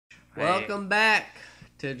Welcome back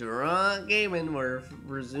to Drunk Gaming. We're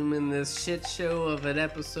resuming this shit show of an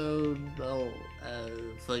episode of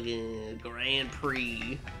fucking Grand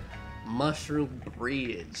Prix Mushroom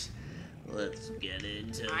Bridge. Let's get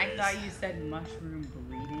into it. I thought you said mushroom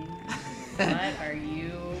breeding. What are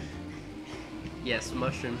you? Yes,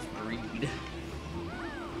 mushrooms breed.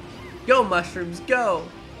 Go, mushrooms, go!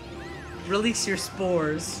 Release your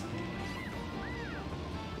spores.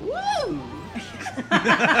 Woo!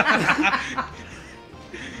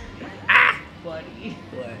 Buddy.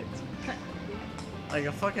 What? Like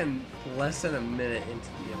a fucking less than a minute into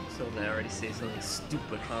the episode and I already say something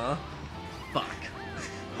stupid, huh? Fuck.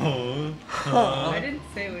 I didn't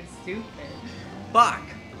say it was stupid. Fuck!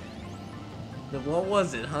 Then what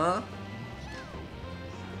was it, huh?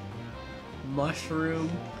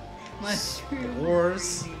 Mushroom.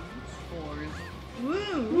 Spores.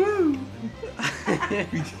 Woo! Woo!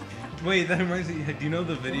 Wait, that reminds me. Do you know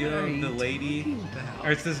the video of the lady? Or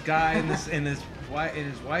it's this guy and his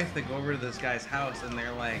wife that go over to this guy's house and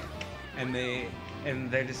they're like,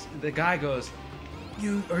 they're just, the guy goes,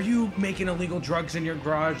 are you making illegal drugs in your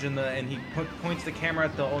garage? And he points the camera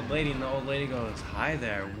at the old lady and the old lady goes, hi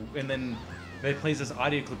there. And then they plays this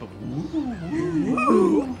audio clip of woo, woo,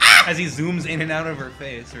 woo, as he zooms in and out of her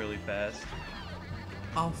face really fast.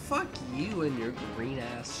 Oh, fuck you and your green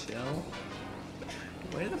ass shell.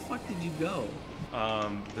 Where the fuck did you go?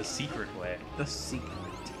 The secret way. The secret.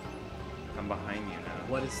 I'm behind you now.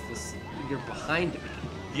 What is this? You're behind me.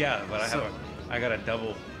 Yeah, but I got a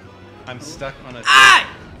double. I'm stuck on a. Ah!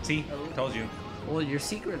 See, told you. Well, your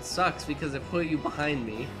secret sucks because it put you behind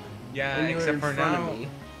me. Yeah, and you were except in for front now. of me.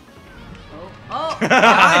 Oh!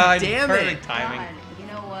 God damn it! Perfect timing. God, you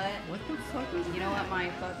know what? What the fuck was You know what? My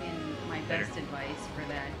best advice for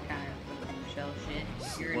that kind of shell shit.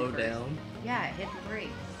 You're Slow in first. down. Yeah, hit the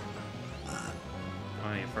brakes. I'm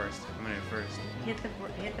gonna hit first. Hit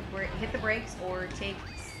the brakes or do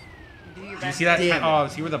your best. Do you see that? Damn it. Oh,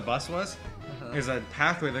 see where the bus was? Uh-huh. There's a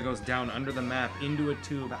pathway that goes down under the map into a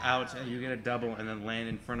tube, out, and you get a double, and then land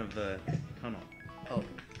in front of the tunnel. Oh.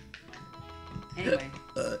 Anyway.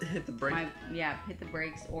 Hit the brake. Hit the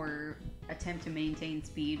brakes or attempt to maintain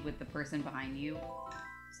speed with the person behind you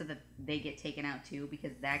so that they get taken out too,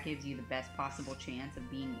 because that gives you the best possible chance of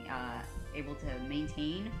being able to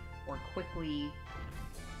maintain or quickly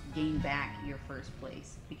gain back your first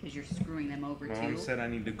place, because you're screwing them over too. Mom said I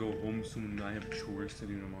need to go home soon. I have chores to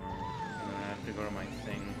do tomorrow, and then I have to go to my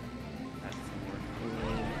thing at 4,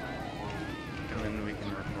 and then we can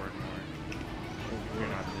record more. If you're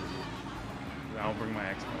not busy. I'll bring my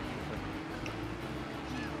Xbox with it.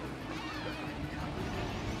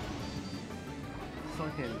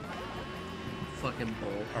 Fucking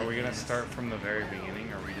bull. Are we gonna start from the very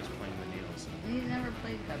beginning, or are we just playing the DLC? You've never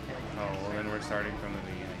played Cuphead. Oh, well then we're starting from the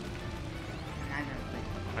beginning. I've never played.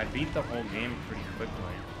 I beat the whole game pretty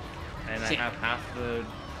quickly, and Shit. I have half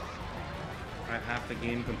the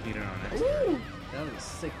game completed on it. Ooh, that was a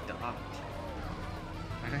sick dodge.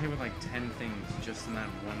 I got hit with like 10 things just in that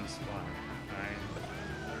one spot. I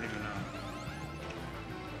don't even know.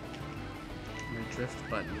 My drift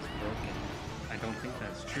button is broken. I don't think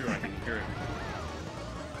that's true. I can hear it.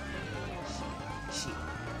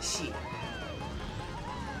 Shit.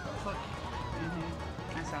 Fuck.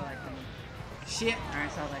 I saw that coming. Shit. I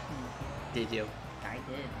saw that coming. Did you? I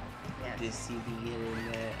did. Yes. Did you see the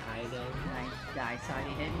internet item? I saw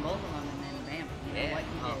you hitting both of them, and then bam. You know what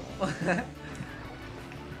you did?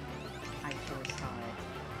 I foresaw it.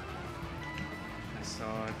 I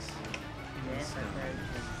saw it. Death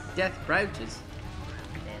approaches. Death crouches.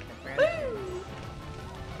 Death approaches.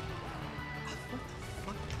 What the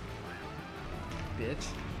fuck? Bitch.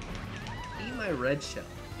 Eat my red shell.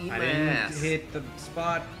 Eat I my didn't ass. hit the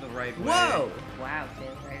spot the right way. Whoa! Wow,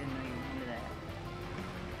 Phil, I didn't know you would do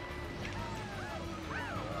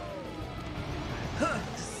that.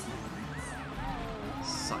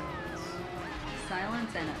 Silence.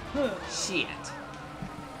 Silence and a Shit.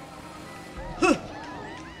 Huh.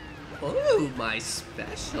 Oh, my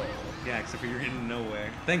special. Yeah, except for you're getting nowhere.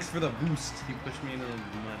 Thanks for the boost. You pushed me into the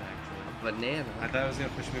mud, actually. Banana. I thought it was gonna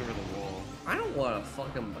push me over the wall. I don't want a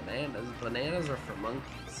fucking bananas. Bananas are for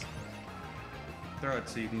monkeys. Throw it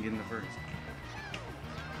so you can get into first.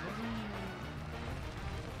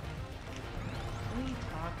 What are you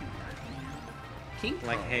talking about, man? King Kong.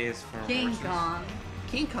 Like hay is for King horses. Kong.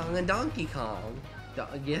 King Kong and Donkey Kong.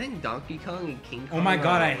 You think Donkey Kong and King Kong? Oh my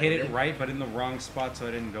god, are I hit it related? right, but in the wrong spot, so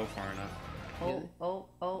I didn't go far enough.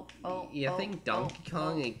 You think Donkey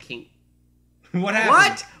Kong and King... What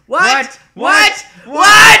happened? What?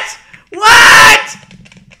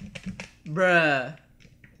 Bruh.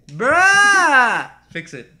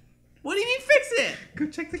 Fix it. What do you mean fix it? Go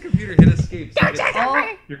check the computer. Hit escape. Go check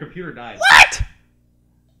it. Your computer died. What?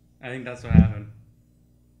 I think that's what happened.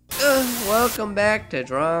 Welcome back to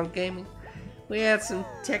Drunk Gaming. We had some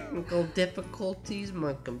technical difficulties.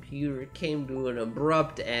 My computer came to an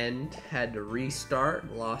abrupt end. Had to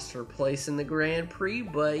restart. Lost her place in the Grand Prix,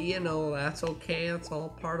 but you know, that's okay. That's all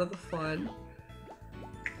part of the fun.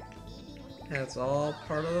 That's all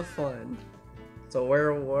part of the fun. So what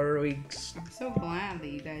are we? I'm so glad that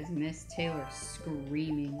you guys missed Taylor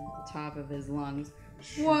screaming at the top of his lungs.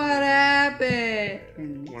 What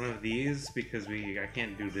happened? One of these because I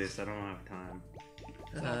can't do this. I don't have time.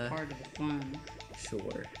 It's all part of the fun.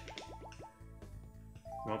 Sure.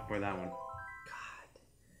 Well, for that one. God.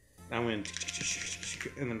 I went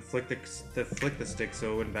and then flick the stick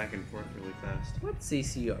so it went back and forth really fast. What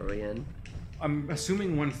CC are we in? I'm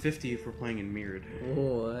assuming 150 if we're playing in mirrored.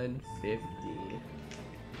 150.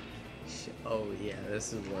 Oh yeah,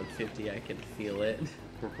 this is 150. I can feel it.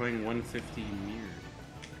 We're playing 150 mirrored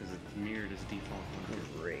because mirrored is default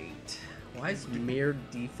 150. Great. Why is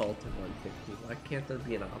mirrored default to 150? Why can't there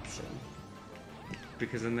be an option?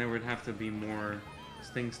 Because then there would have to be more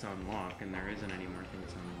things to unlock, and there isn't any more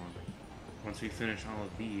things to unlock. Once we finish all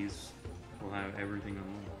of these, we'll have everything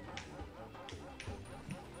unlocked.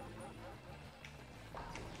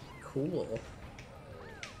 Cool.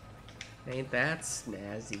 Ain't that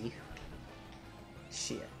snazzy?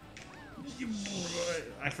 Shit.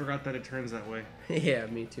 I forgot that it turns that way. Yeah,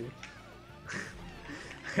 me too.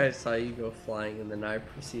 I saw you go flying and then I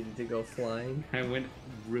proceeded to go flying. I went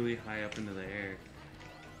really high up into the air.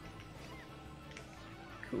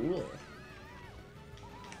 Cool.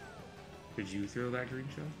 Did you throw that green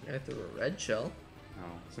shell? I threw a red shell. No,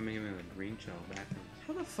 somebody gave me the green shell backwards.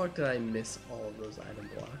 How the fuck did I miss all of those item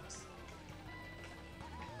blocks?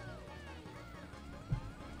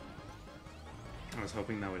 I was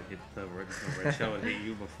hoping that would hit the red shell would hit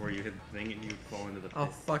you before you hit the thing and you'd fall into the pit. Oh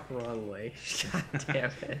fuck, wrong way. God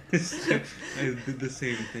damn it. I did the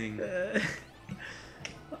same thing.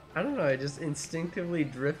 I don't know, I just instinctively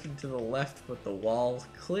drifted to the left, but the wall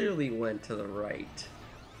clearly went to the right.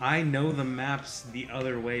 I know the maps the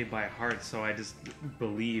other way by heart, so I just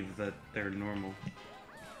believe that they're normal.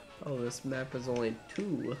 Oh, this map is only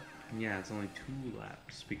 2. Yeah, it's only 2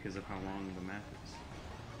 laps because of how long the map is.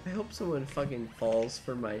 I hope someone fucking falls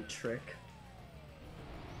for my trick.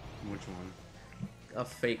 Which one? A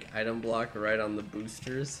fake item block right on the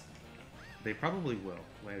boosters. They probably will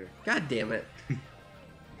later. God damn it.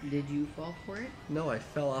 Did you fall for it? No, I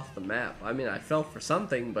fell off the map. I mean, I fell for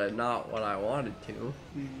something, but not what I wanted to.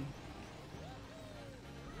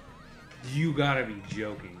 You gotta be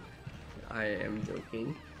joking. I am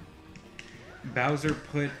joking. Bowser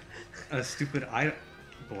put a stupid item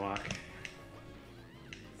block.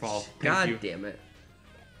 Fall. God damn it.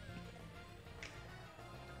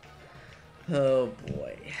 Oh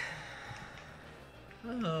boy.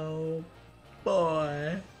 Oh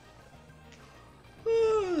boy.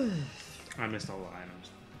 I missed all the items.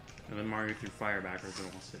 And then Mario threw fire backwards and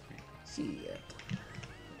almost hit me. Shit.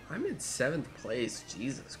 I'm in 7th place.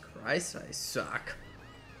 Jesus Christ, I suck.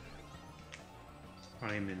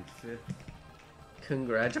 I am in 5th.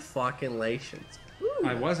 Congratulations.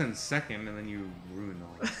 I was in 2nd and then you ruined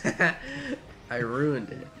all that. I ruined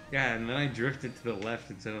it. Yeah, and then I drifted to the left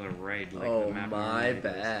instead of the right. Like Oh, the map my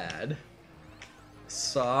bad.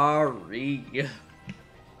 Sorry.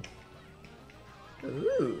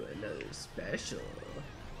 Ooh, another special.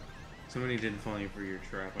 Somebody did fall you for your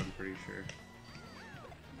trap, I'm pretty sure.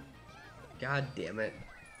 God damn it.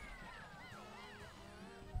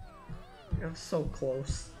 I'm so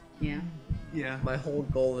close. Yeah. Yeah. My whole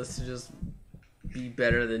goal is to just be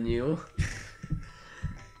better than you.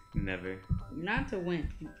 Never. Not to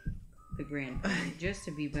win the Grand Prix, just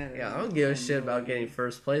to be better. Yeah, I don't give a shit about getting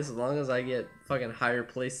first place as long as I get fucking higher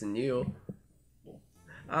place than you.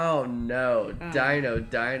 Oh no, Dino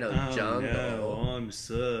Jungle. No, I'm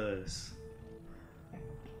sus.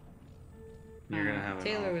 You're gonna have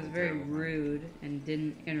Taylor was very rude and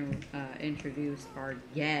didn't introduce our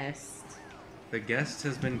guest. The guest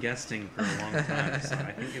has been guesting for a long time, so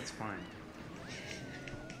I think it's fine.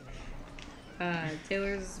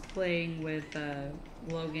 Taylor's playing with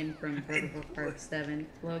Logan from Vertical Kart 7.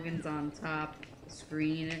 Logan's on top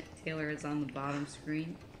screen. Taylor is on the bottom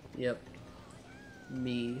screen. Yep.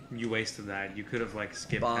 Me. You wasted that. You could have like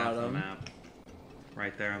skipped half the map.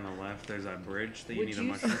 Right there on the left, there's that bridge that you need a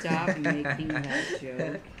mushroom. Would you stop making that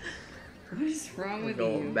joke? What is wrong with you?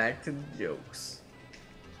 Going back to the jokes.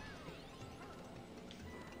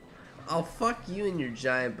 I'll fuck you and your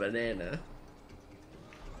giant banana.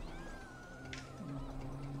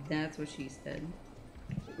 That's what she said.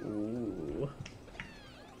 Ooh.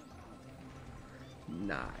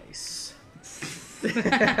 Nice.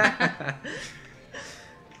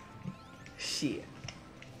 Shit.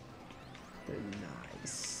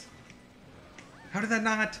 Nice. How did that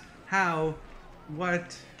not? How?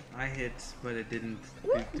 What? I hit, but it didn't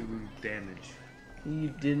do damage. You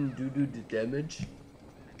didn't do the damage?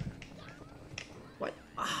 What?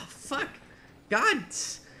 Ah, fuck. God.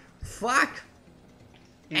 Fuck.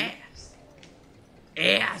 Ass.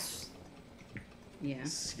 Ass. Yeah.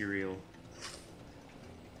 Cereal.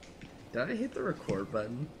 Did I hit the record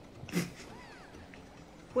button?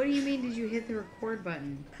 What do you mean? Did you hit the record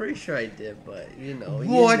button? Pretty sure I did, but you know.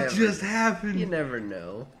 What just happened? You never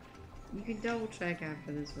know. You can double check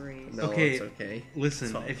after this race. No, Okay, it's okay. Listen,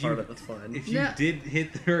 It's all if part you of the fun. if you did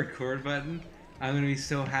hit the record button, I'm gonna be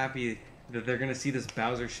so happy that they're gonna see this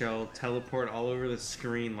Bowser shell teleport all over the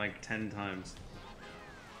screen like 10 times.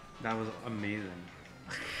 That was amazing.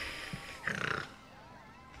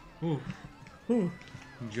 Ooh. Ooh.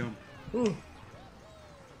 Jump. Ooh.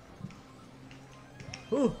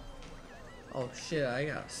 Ooh. Oh shit, I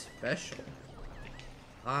got special.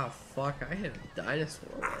 Ah fuck, I hit a dinosaur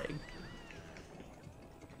leg.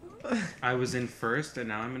 I was in first and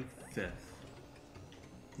now I'm in 5th.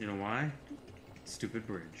 You know why? Stupid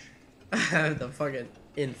bridge. The fucking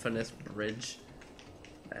infamous bridge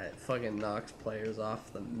that fucking knocks players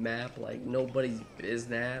off the map like nobody's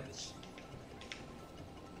business.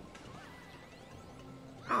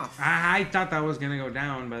 Ah, I thought that was gonna go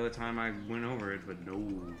down by the time I went over it, but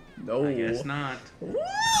no. no. I guess not.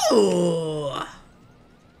 Ooh.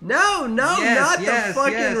 No, Yes, not yes, the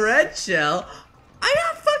fucking yes. red shell. I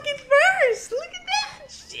got fucking first. Look at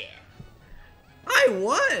that shit. I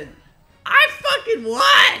won. I fucking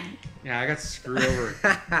won. Yeah, I got screwed over.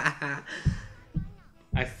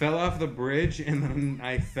 I fell off the bridge and then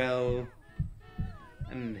I fell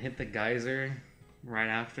and hit the geyser right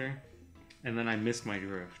after. And then I missed my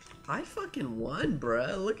drift. I fucking won,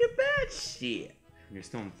 bruh. Look at that shit. You're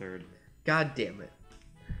still in 3rd. God damn it.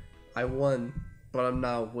 I won, but I'm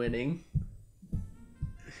not winning.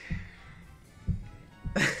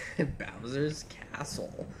 Bowser's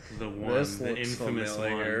Castle. The one, This the looks infamous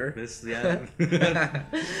familiar. one. This, yeah.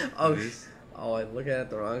 Oh, This- oh, I'm looking at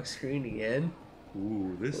the wrong screen again.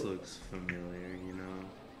 Ooh, this looks familiar, you know.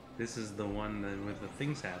 This is the one that with the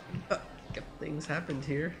things happen. Yep, things happened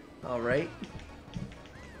here. Alright.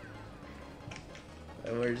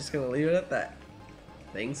 And we're just gonna leave it at that.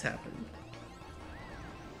 Things happened.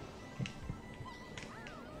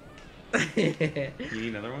 You need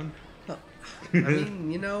another one? I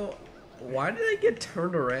mean, you know, why did I get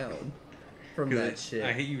turned around from that shit?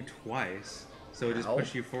 I hit you twice, so it just Ow.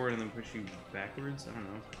 pushed you forward and then pushed you backwards. I don't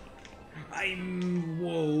know.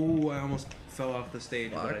 Whoa! I almost fell off the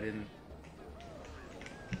stage, Fuck. but I didn't.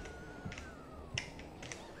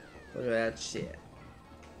 Look at that shit.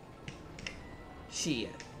 Shit.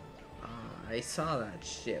 I saw that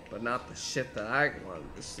shit, but not the shit that I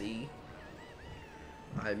wanted to see.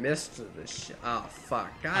 I missed the shit. Oh,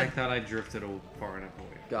 fuck. I God. thought I drifted far enough away.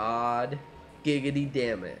 God. Giggity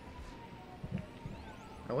damn it.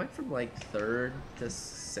 I went from like 3rd to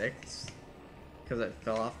 6th because I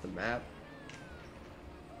fell off the map.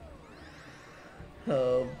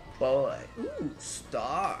 Oh boy. Ooh,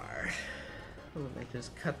 star. I'm gonna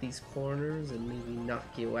just cut these corners and maybe knock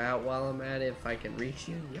you out while I'm at it if I can reach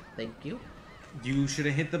you. Yep, thank you. You should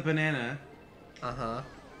have hit the banana. Uh-huh.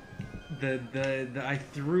 I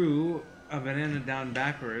threw a banana down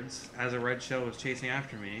backwards as a red shell was chasing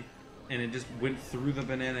after me, and it just went through the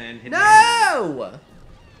banana and hit me. No!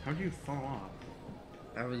 How'd you fall off?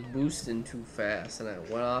 I was boosting too fast and I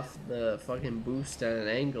went off the fucking boost at an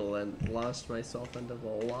angle and launched myself into the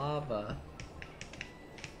lava.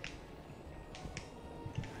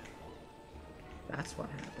 That's what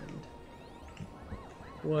happened.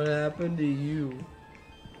 What happened to you?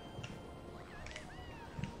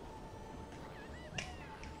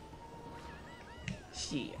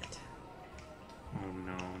 Shit. Oh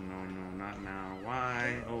no, not now.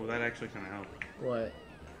 Why? Oh, that actually kind of helped. What?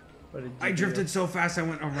 What did you I do? drifted so fast I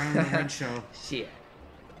went around the red shell. Shit.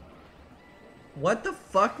 What the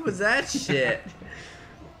fuck was that shit?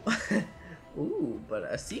 Ooh, but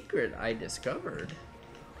a secret I discovered.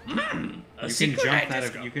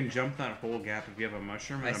 You can jump that whole gap if you have a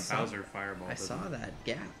mushroom and a Bowser fireball. I doesn't saw it? that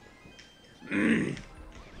gap.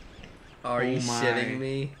 Are you my. shitting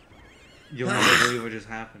me? You'll never believe what just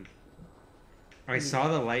happened. I saw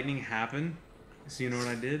the lightning happen. So you know what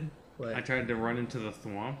I did? What? I tried to run into the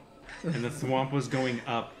thwomp, and the thwomp was going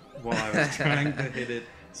up while I was trying to hit it.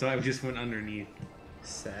 So I just went underneath.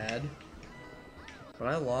 Sad. But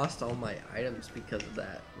I lost all my items because of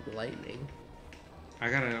that lightning.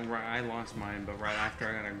 I lost mine, but right after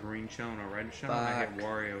I got a green shell and a red shell, I hit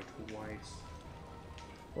Wario twice.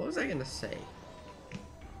 What was I gonna say?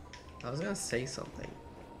 I was gonna say something.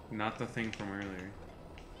 Not the thing from earlier.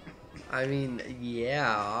 I mean,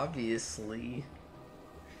 yeah, obviously.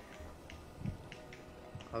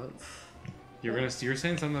 You're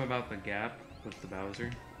saying something about the gap with the Bowser?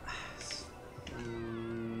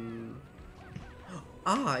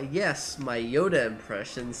 Ah, yes, my Yoda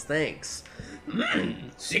impressions, thanks.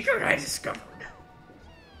 Secret I discovered.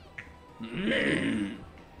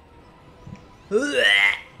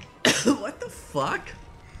 What the fuck?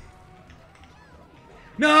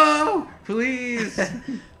 No! Please!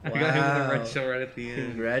 I got hit with Wow. a red shell right at the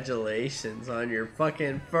end. Congratulations on your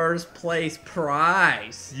fucking first place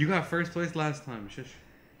prize. You got first place last time, shush.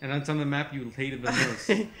 And that's on the map you hated the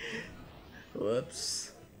most.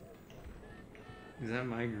 Whoops. Is that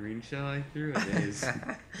my green shell I threw? It is.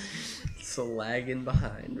 It's lagging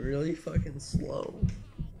behind really fucking slow.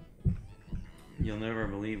 You'll never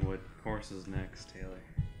believe what course is next, Taylor.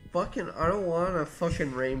 Fucking, I don't want a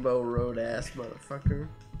fucking Rainbow Road ass motherfucker.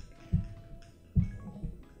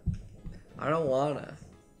 I don't wanna.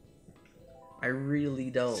 I really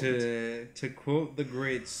don't. To quote the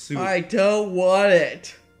great Soup. I don't want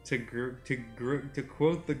it. To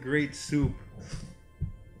quote the great Soup.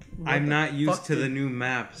 What I'm the not used fuck to the did- new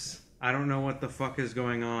maps. I don't know what the fuck is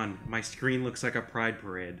going on. My screen looks like a pride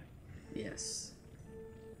parade. Yes.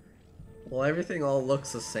 Well, everything all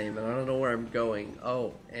looks the same, and I don't know where I'm going.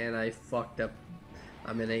 Oh, and I fucked up.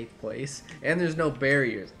 I'm in 8th place. And there's no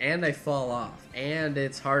barriers. And I fall off. And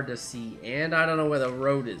it's hard to see. And I don't know where the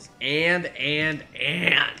road is. And.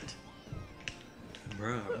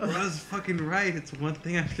 Bro's fucking right. It's one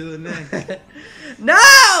thing after the next.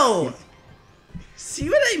 No! See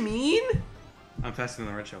what I mean? I'm faster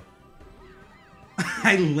than the red shell.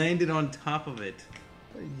 I landed on top of it.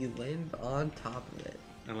 You landed on top of it.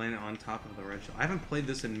 I landed on top of the red shell. I haven't played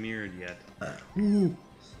this in mirrored yet. Ooh.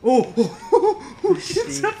 Oh,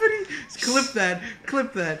 shit, somebody clip that.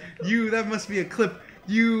 That must be a clip.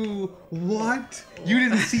 What? You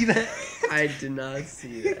didn't see that? I did not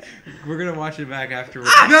see that. We're gonna watch it back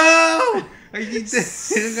afterwards. No!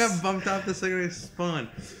 It got bumped off the second I spawned.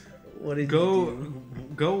 What did you do?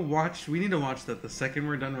 Go watch. We need to watch that the second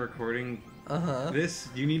we're done recording. This,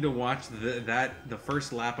 you need to watch the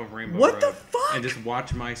first lap of Rainbow What Road the fuck? and just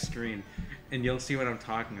watch my screen, and you'll see what I'm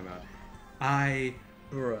talking about.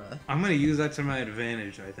 Bruh. I'm gonna use that to my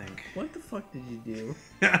advantage. I think. What the fuck did you do?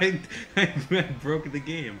 I broke the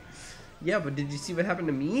game. Yeah, but did you see what happened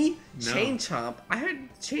to me? No. Chain chomp. I had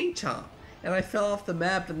chain chomp. And I fell off the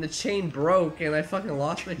map and the chain broke and I fucking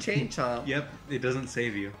lost my chain chomp. Yep, it doesn't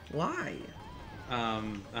save you. Why? I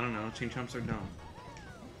don't know. Chain chomps are dumb.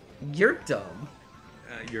 You're dumb.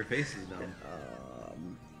 Your face is dumb.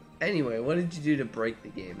 Anyway, what did you do to break the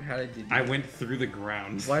game? How did you do I it? went through the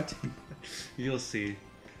ground. What? You'll see.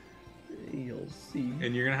 You'll see.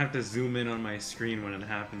 And you're gonna have to zoom in on my screen when it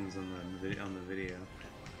happens on the video,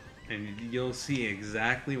 and you'll see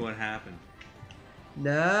exactly what happened.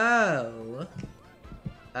 No.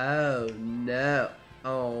 Oh, no.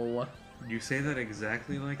 Oh. You say that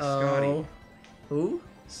exactly like Oh. Scotty. Who?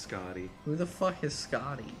 Scotty. Who the fuck is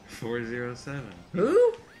Scotty? 407.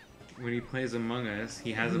 Who? When he plays Among Us,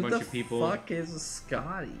 he has Who a bunch the of people. fuck is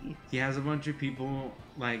Scotty? He has a bunch of people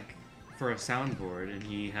like for a soundboard, and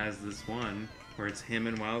he has this one where it's him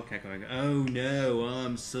and Wildcat going, "Oh no,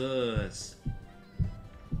 I'm sus."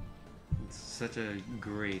 It's such a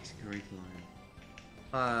great line.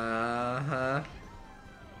 Uh-huh.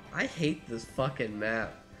 I hate this fucking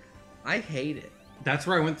map. I hate it. That's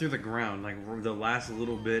where I went through the ground, like the last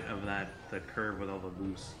little bit of the curve with all the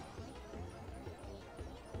boosts.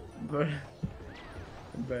 Bruh.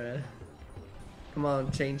 Come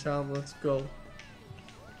on, chain chomp, let's go.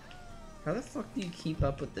 How the fuck do you keep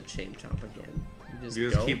up with the chain chomp again?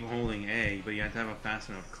 You just keep holding A, but you have to have a fast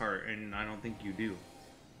enough cart, and I don't think you do.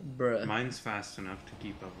 Bruh. Mine's fast enough to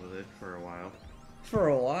keep up with it for a while. For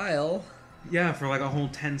a while. Yeah, for like a whole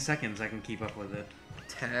 10 seconds I can keep up with it.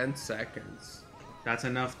 10 seconds. That's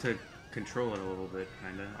enough to control it a little bit,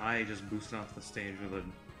 kinda. I just boosted off the stage with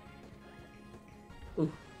a...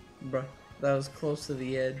 Ooh, bruh. That was close to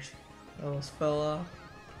the edge. I almost fell off.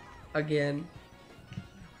 Again.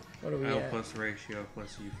 What are we L at? plus ratio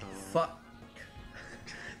plus you fell off. Fuck.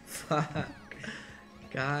 Fuck.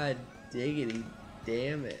 God diggity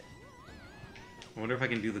damn it. I wonder if I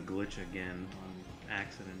can do the glitch again on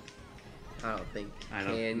accident. I don't think you I can.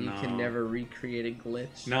 don't You know. can never recreate a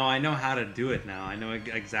glitch. No, I know how to do it now. I know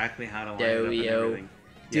exactly how to line it up and you? everything.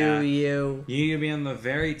 Do Yeah. you? You need to be on the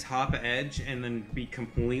very top edge and then be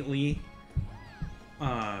completely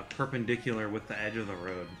perpendicular with the edge of the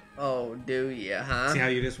road. Oh, do you, huh? See how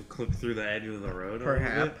you just clip through the edge of the road?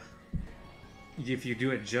 Perhaps. If you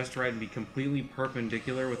do it just right and be completely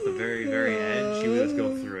perpendicular with the very, very edge, you just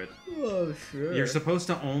go through it. Oh, sure. You're supposed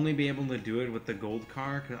to only be able to do it with the gold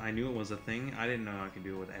car, because I knew it was a thing. I didn't know I could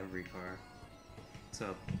do it with every car.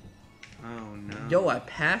 So, oh no. Yo, I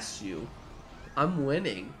passed you. I'm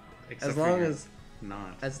winning. Except as long as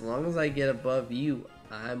not. As long as I get above you,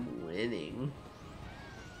 I'm winning.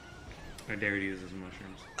 I dare to use his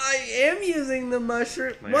mushrooms. I am using the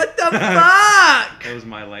mushroom. Later. What the fuck? That was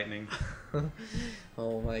my lightning.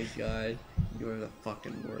 Oh my god. You are the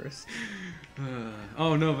fucking worst.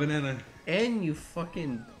 Oh no, banana. And you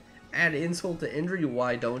fucking add insult to injury.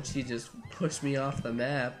 Why don't you just push me off the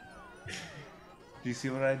map? Do you see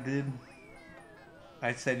what I did?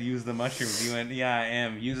 I said use the mushrooms. You went, yeah, I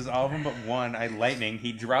am. Uses all of them but one. I lightning.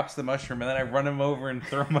 He drops the mushroom and then I run him over and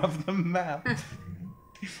throw him off the map.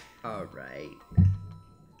 Alright.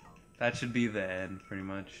 That should be the end, pretty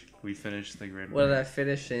much. We finished the Grand Prix. What did I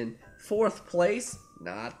finish in? 4th place?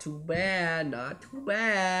 Not too bad, not too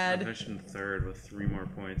bad. I finished in 3rd with 3 more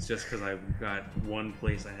points just because I got 1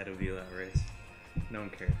 place ahead of you that race. No one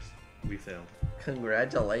cares. We failed.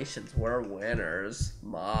 Congratulations, we're winners.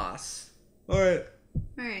 Moss. Alright.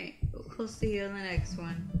 Alright, we'll see you in the next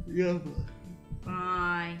one. Yeah.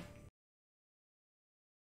 Bye.